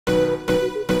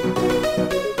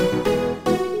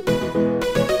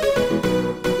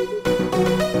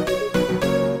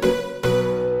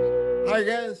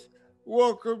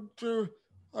welcome to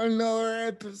another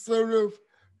episode of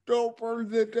Dope for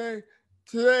the Day.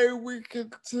 Today we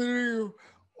continue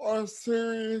our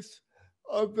series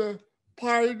of the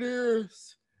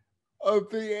pioneers of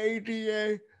the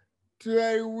ADA.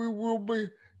 Today we will be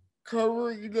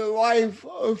covering the life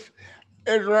of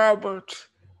Ed Roberts.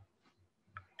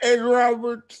 Ed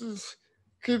Roberts is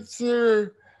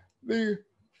considered the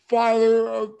father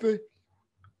of the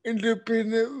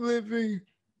independent living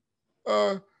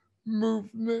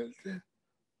movement.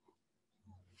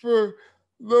 For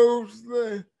those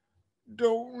that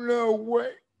don't know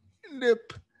what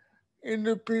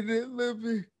independent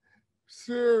living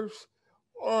centers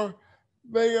are,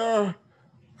 they are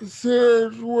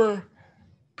centers where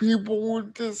people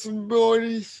with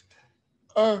disabilities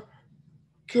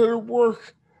can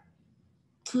work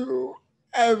to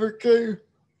advocate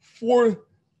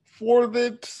for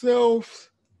themselves,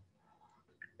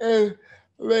 and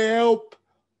they help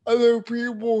other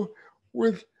people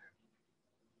with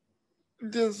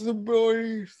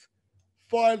disabilities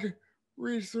find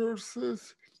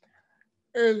resources.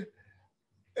 And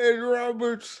Ed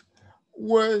Roberts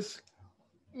was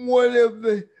one of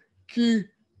the key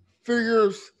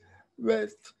figures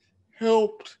that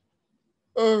helped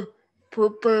uh,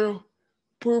 propel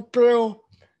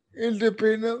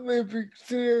independent living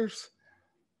centers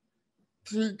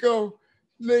to go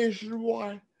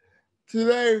nationwide.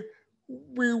 Today,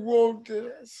 we will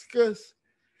discuss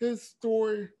his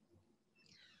story,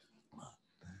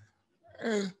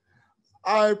 and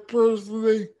I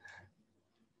personally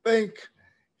think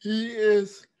he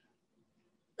is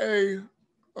a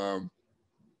um,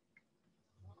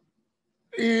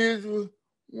 he is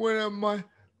one of my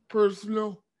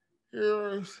personal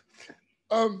heroes.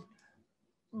 Um,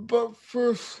 but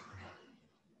first,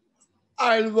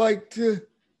 I'd like to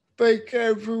thank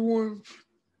everyone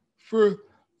for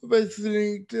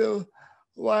listening to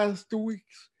last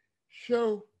week's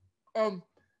show. Um,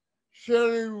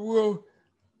 Shannon will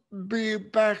be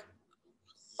back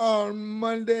on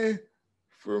Monday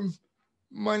from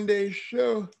Monday's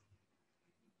show,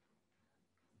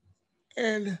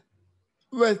 and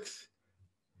let's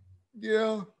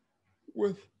get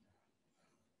with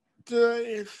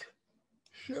today's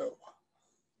show.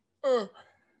 Uh,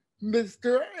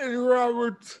 Mr. Ed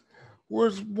Roberts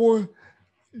was born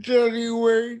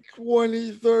January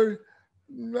 23rd,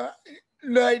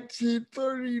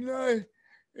 1939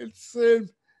 in San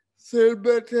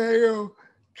Mateo,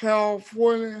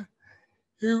 California.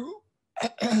 He,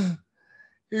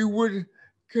 he would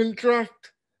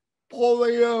contract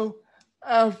polio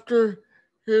after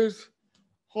his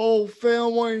whole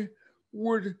family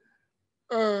would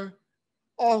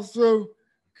also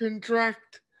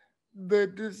contract the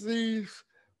disease,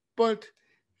 but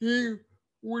he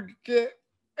would get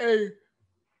a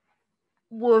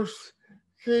worse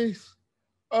case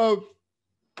of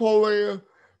polio,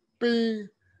 being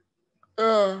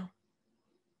uh,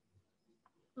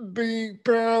 being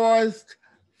paralyzed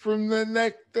from the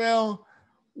neck down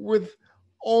with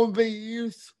only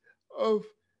use of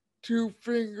two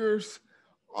fingers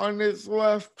on his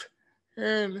left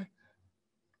hand.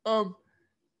 Um,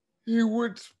 he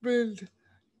would spend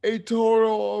a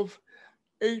total of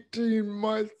 18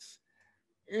 months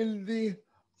in the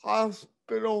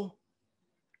hospital,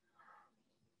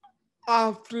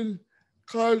 often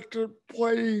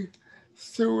contemplating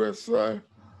suicide.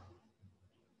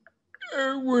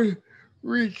 It would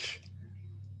reach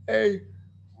a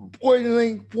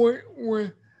boiling point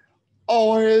where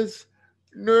all his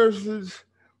nurses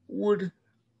would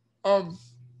um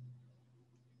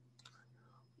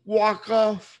walk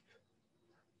off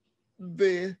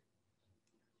the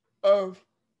of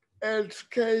Ed's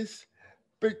case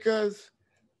because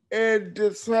Ed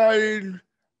decided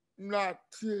not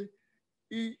to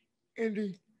eat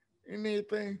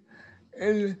anything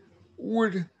and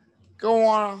would go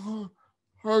on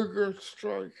a hunger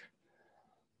strike.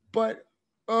 But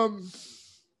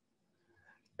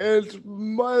Ed's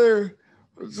mother,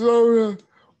 Zona,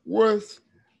 was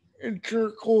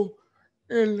integral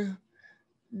in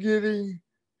getting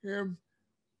him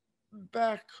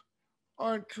back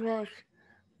on track.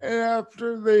 And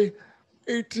after the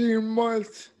 18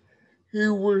 months, he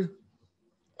would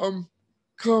um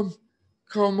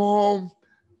come home.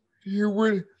 He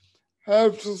would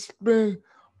have to spend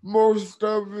most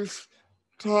of his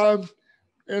time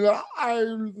in an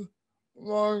iron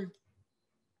lung,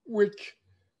 which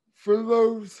for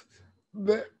those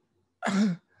that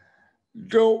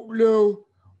don't know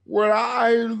what an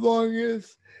iron lung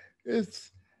is,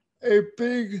 it's a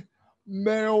big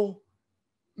metal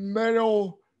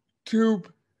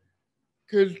tube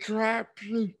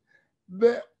contraption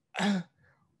that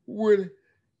would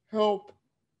help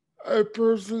a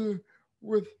person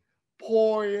with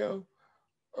polio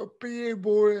be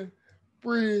able to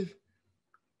breathe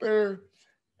better.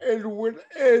 And when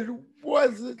Ed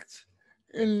wasn't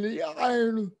in the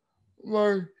Iron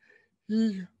Lung,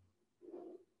 he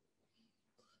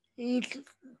he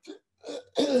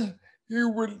he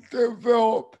would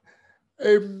develop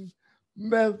a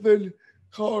method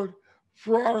called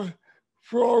frog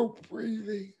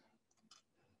breathing,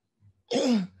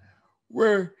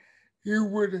 where he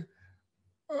would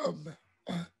um,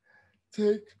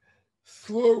 take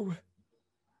slow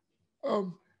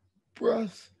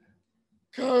breaths,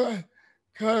 kind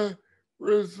of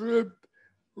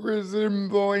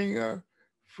resembling a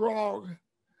frog,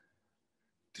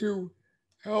 to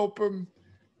help him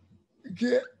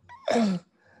get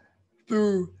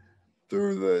through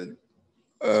the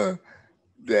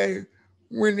day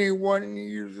when he wasn't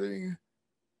using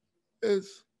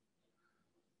his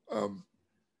um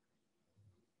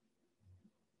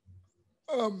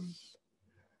um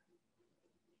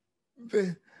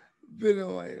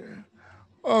ventilator.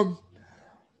 Um,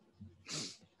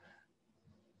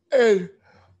 Ed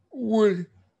would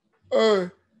uh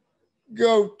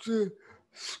go to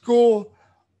school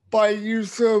by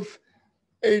use of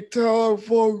a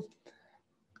telephone,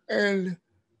 and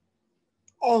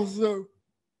also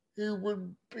he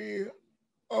would be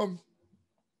um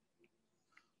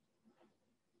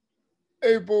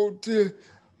able to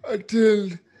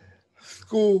attend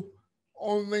school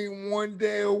only one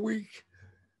day a week,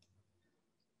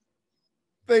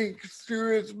 thanks to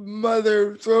his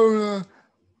mother Zona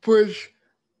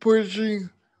pushing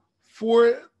for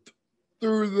it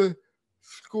through the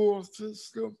school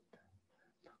system.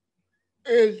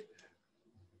 And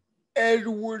Ed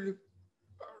would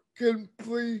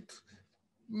complete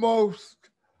most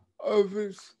of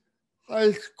his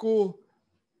high school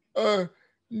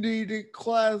needed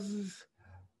classes,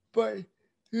 but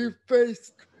he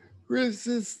faced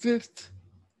resistance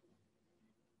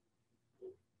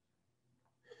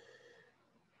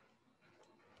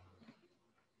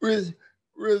with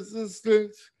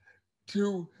resistance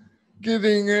to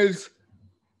getting his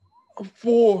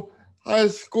full high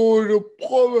school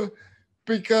diploma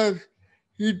because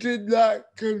he did not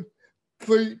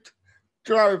complete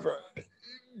driver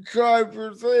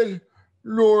driver's ed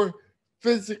nor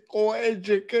physical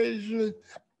education,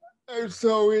 and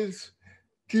so his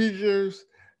teachers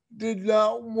did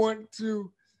not want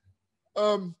to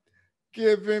um,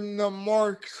 give him the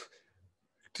marks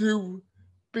to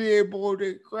be able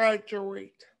to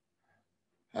graduate.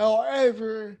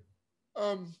 However,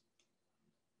 um,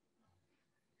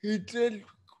 he did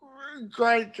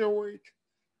graduate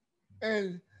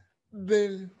and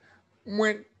then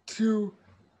went to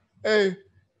a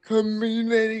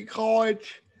community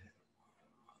college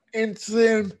in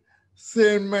San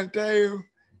Mateo,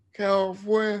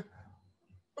 California,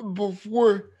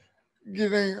 before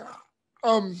getting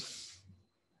um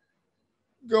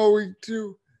going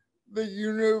to the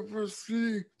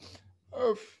University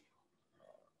of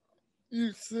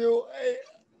UCLA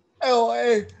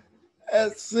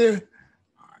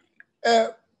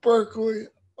at Berkeley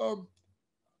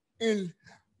in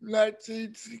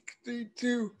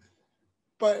 1962,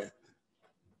 but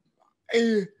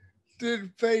he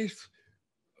did face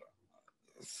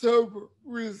some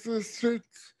resistance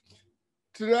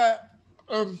to that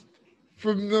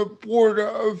from the Board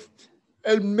of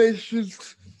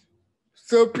Admissions.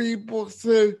 Some people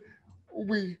said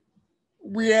we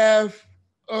we have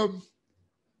um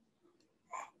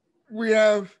we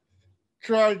have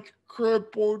tried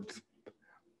crippled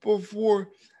before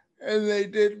and they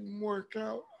didn't work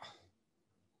out.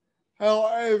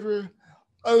 However,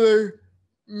 other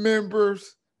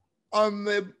members on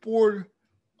the board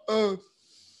uh,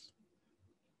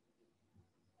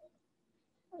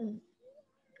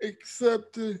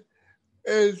 accepted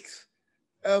its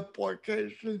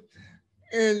application,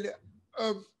 and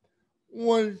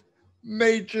one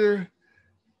major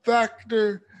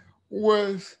factor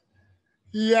was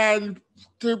he had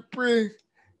to bring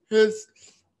his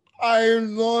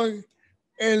iron lung,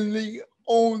 and the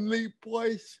only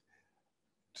place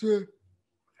to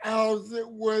house it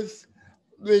was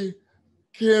the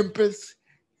campus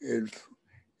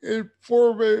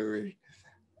infirmary,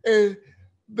 and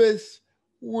this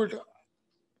would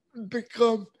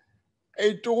become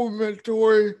a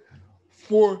dormitory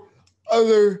for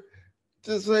other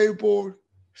disabled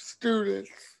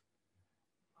students,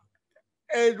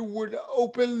 and would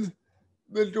open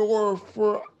the door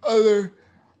for other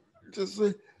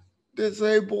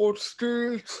disabled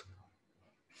students,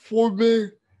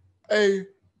 forming a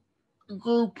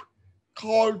group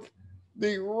called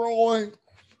the Rolling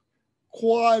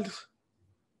quads,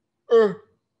 or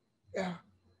yeah,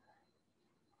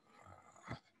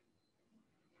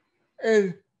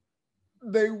 and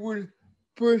they would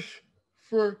push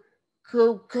for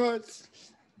curb cuts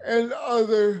and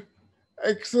other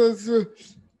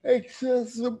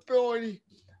accessibility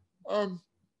um,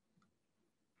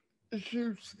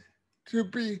 issues to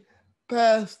be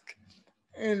passed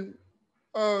and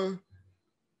uh,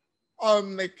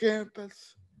 on the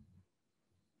campus.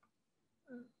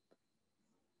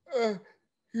 Uh,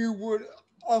 he would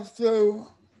also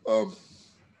um,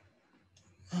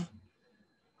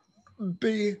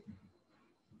 be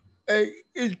a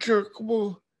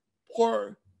integral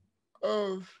part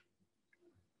of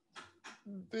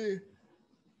the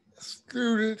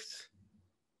students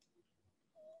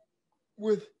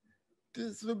with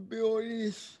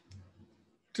disabilities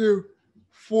to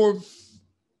form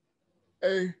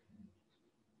a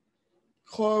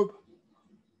club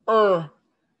or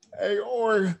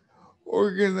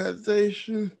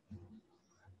organization,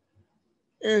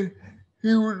 and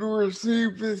he would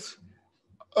receive his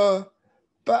uh,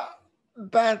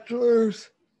 bachelor's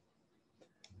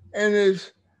and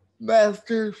his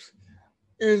master's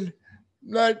in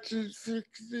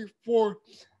 1964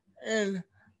 and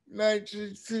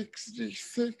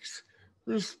 1966,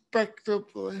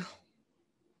 respectively.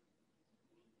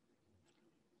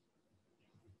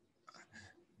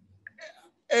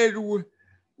 Ed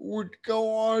would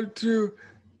go on to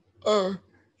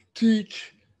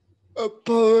teach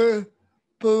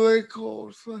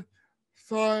political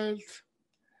science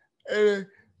at a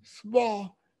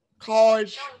small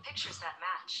college. Showing pictures that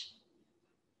match.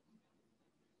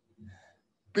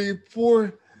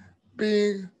 Before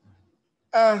being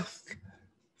asked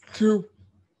to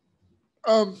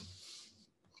um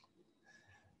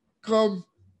come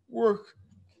work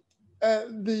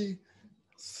at the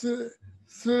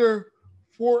Center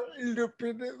for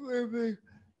Independent Living,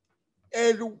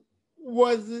 and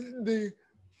wasn't the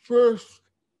first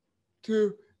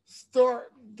to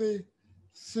start the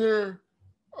Center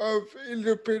of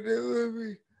Independent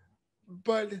Living,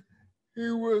 but he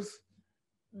was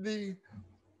the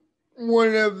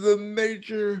one of the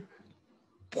major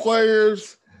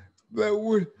players that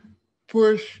would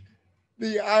push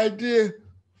the idea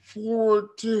forward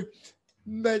to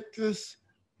make this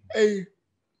a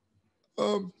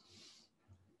um,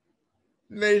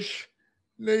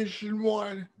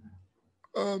 nationwide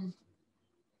um,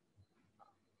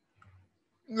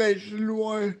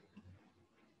 nationwide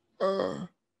uh,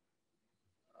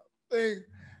 thing,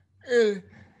 and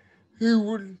he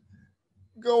would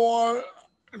go on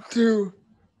to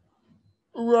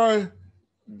run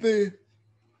the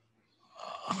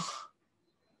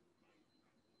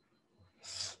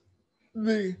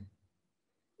the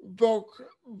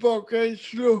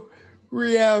vocational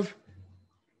rehab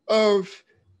of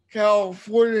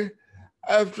California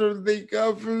after the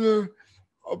governor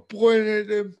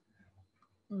appointed him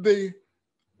the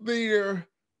leader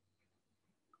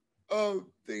of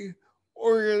the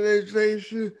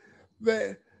organization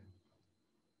that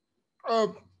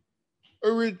um,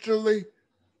 originally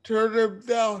turned him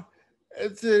down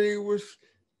and said he was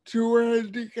too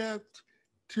handicapped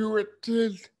to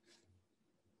attend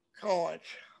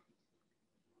college.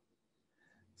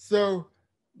 So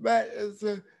that is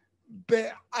a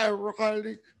bit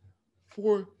ironic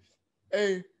for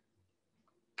a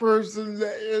person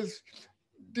that is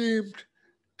deemed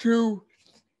too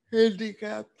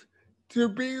handicapped to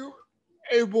be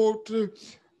able to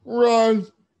run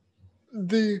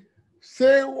the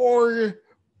same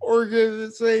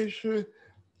organization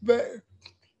that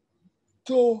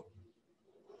told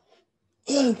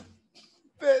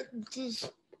that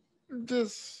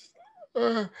just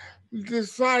uh,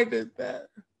 decided that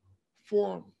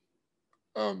for him.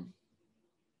 Um,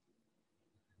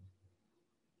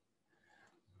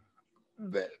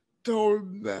 that told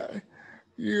him that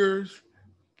years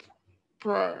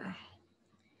prior.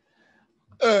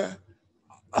 Uh,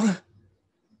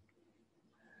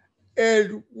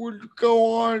 and would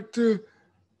go on to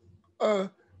uh,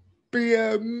 be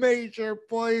a major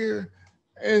player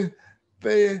in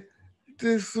the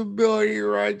disability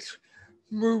rights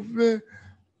movement,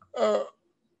 uh,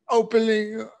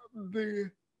 opening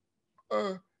the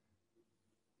uh,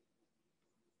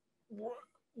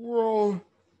 world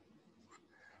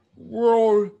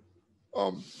world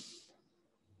um,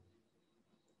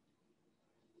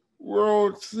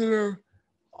 world center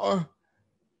on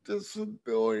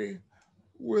disability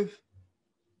with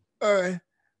uh,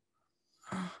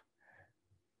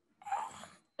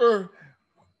 or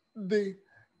the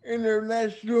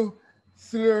International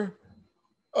Center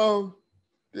of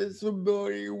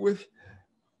Disability with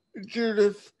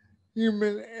Judith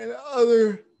human and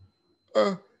other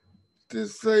uh,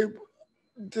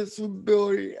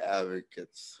 disability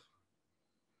advocates.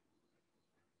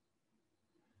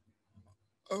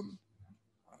 Um,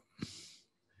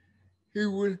 he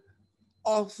would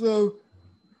also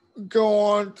go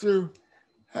on to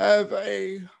have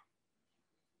a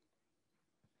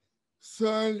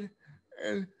son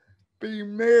and be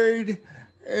married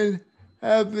and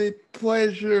have the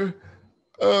pleasure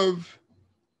of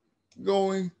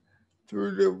going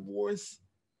through divorce.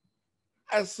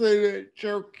 I say that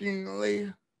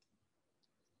jokingly.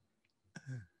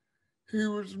 He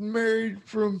was married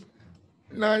from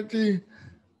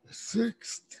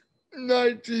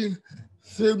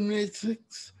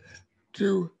 1976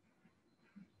 to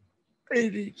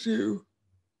 82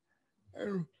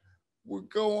 and would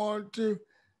go on to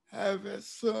have a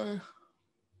son.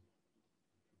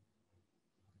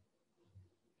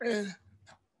 And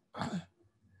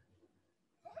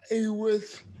he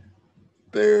was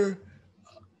there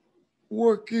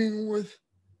working with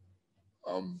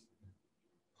um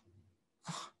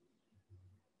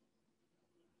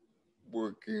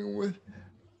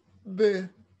the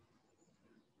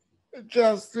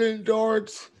Justin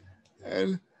Darts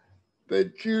and the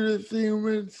Judas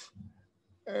Humans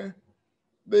and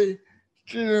the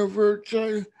Jennifer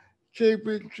Chapin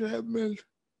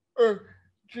or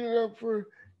Jennifer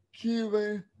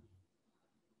Keelan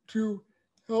to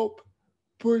help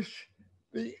push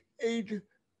the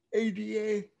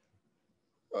ADA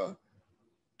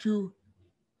to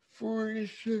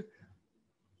fruition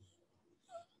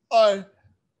on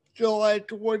July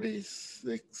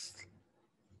 26,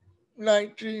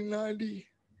 1990.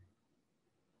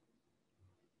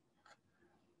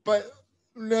 But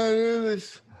none of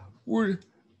this would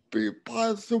be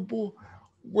possible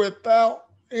without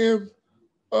him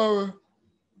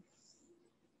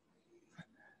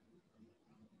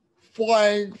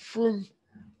flying from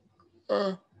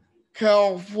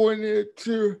California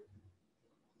to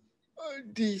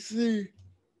DC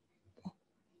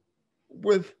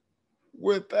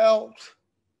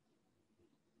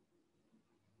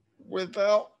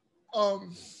without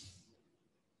um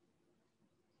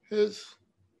his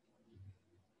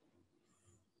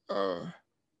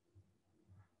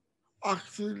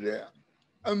accident.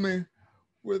 I mean,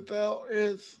 without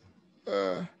his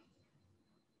uh,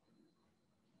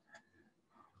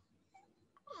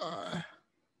 uh,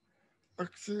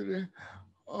 accident.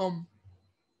 Um,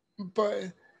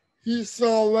 but he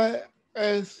saw that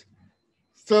as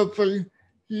something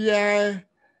he had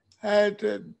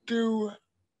to do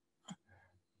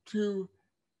to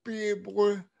be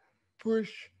able to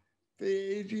push the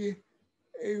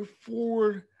ADA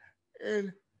forward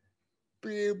and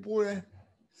be able to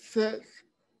set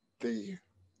the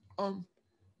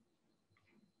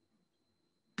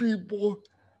people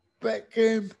that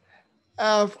came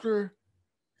after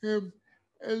him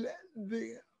and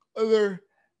the other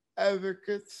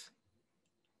advocates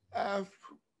after,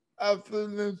 after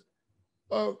them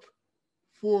up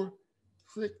for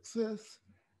success.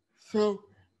 So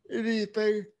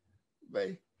anything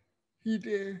that he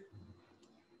did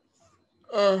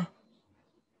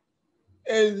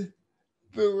and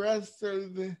the rest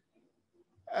of the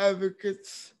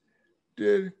advocates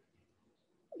did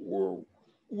were,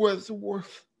 was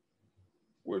worth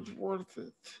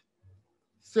it.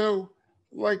 So,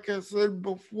 like I said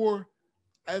before,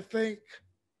 I thank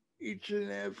each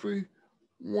and every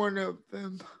one of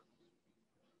them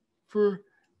for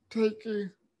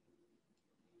taking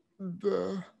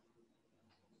the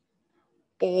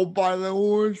ball by the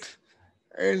horns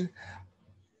and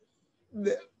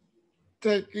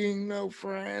taking no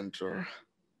for an answer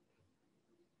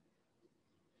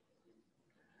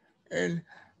and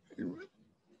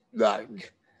not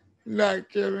not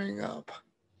giving up.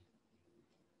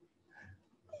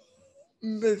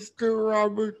 Mr.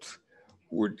 Roberts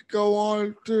would go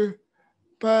on to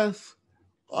pass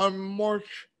on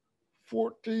March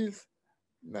 14th,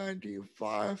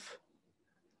 1995,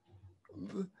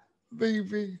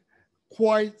 leaving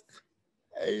quite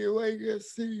a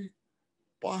legacy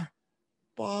behind.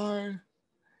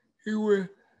 He would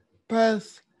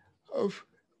pass of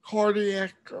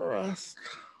cardiac arrest.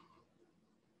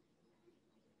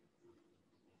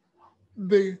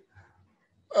 The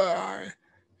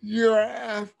year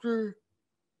after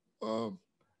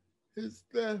his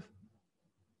death,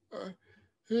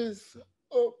 his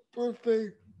birthday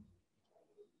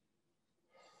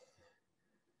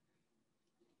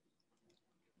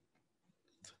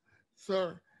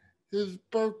sorry, his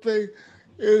birthday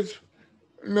is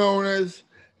known as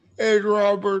Ed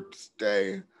Roberts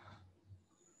Day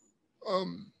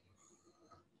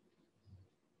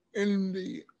in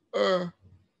the uh,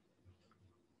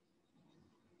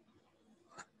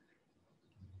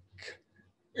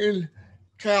 in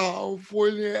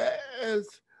California as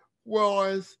well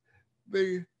as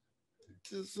the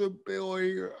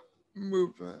disability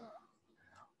movement.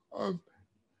 Um,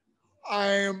 I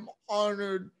am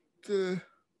honored to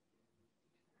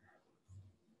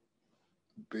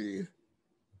be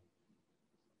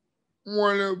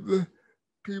one of the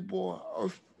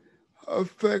people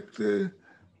affected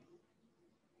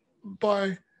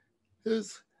by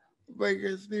his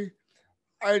legacy.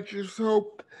 I just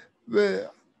hope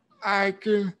that I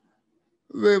can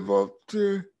live up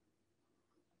to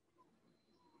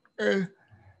and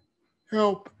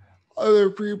help other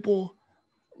people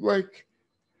like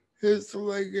his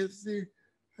legacy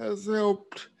has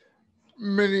helped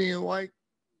many like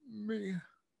me.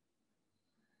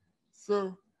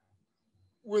 So,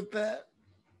 with that,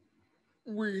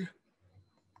 we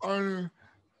honor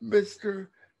Mr.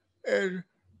 Ed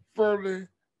Ferdinand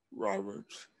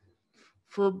Roberts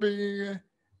for being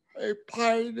a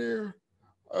pioneer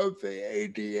of the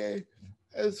ADA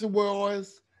as well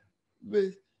as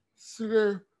the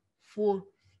Center for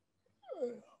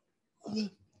the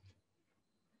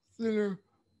Center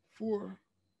for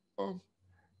um,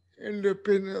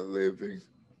 Independent Living.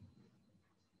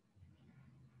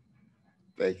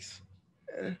 Thanks.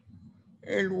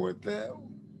 And with that,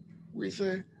 we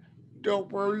say,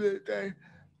 don't worry today.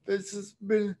 This has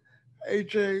been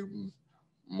AJ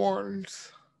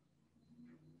Martins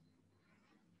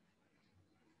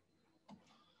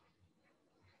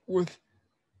with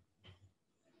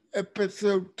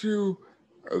episode 2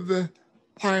 of the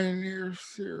Pioneer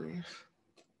series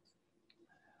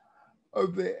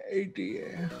of the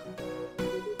ADA.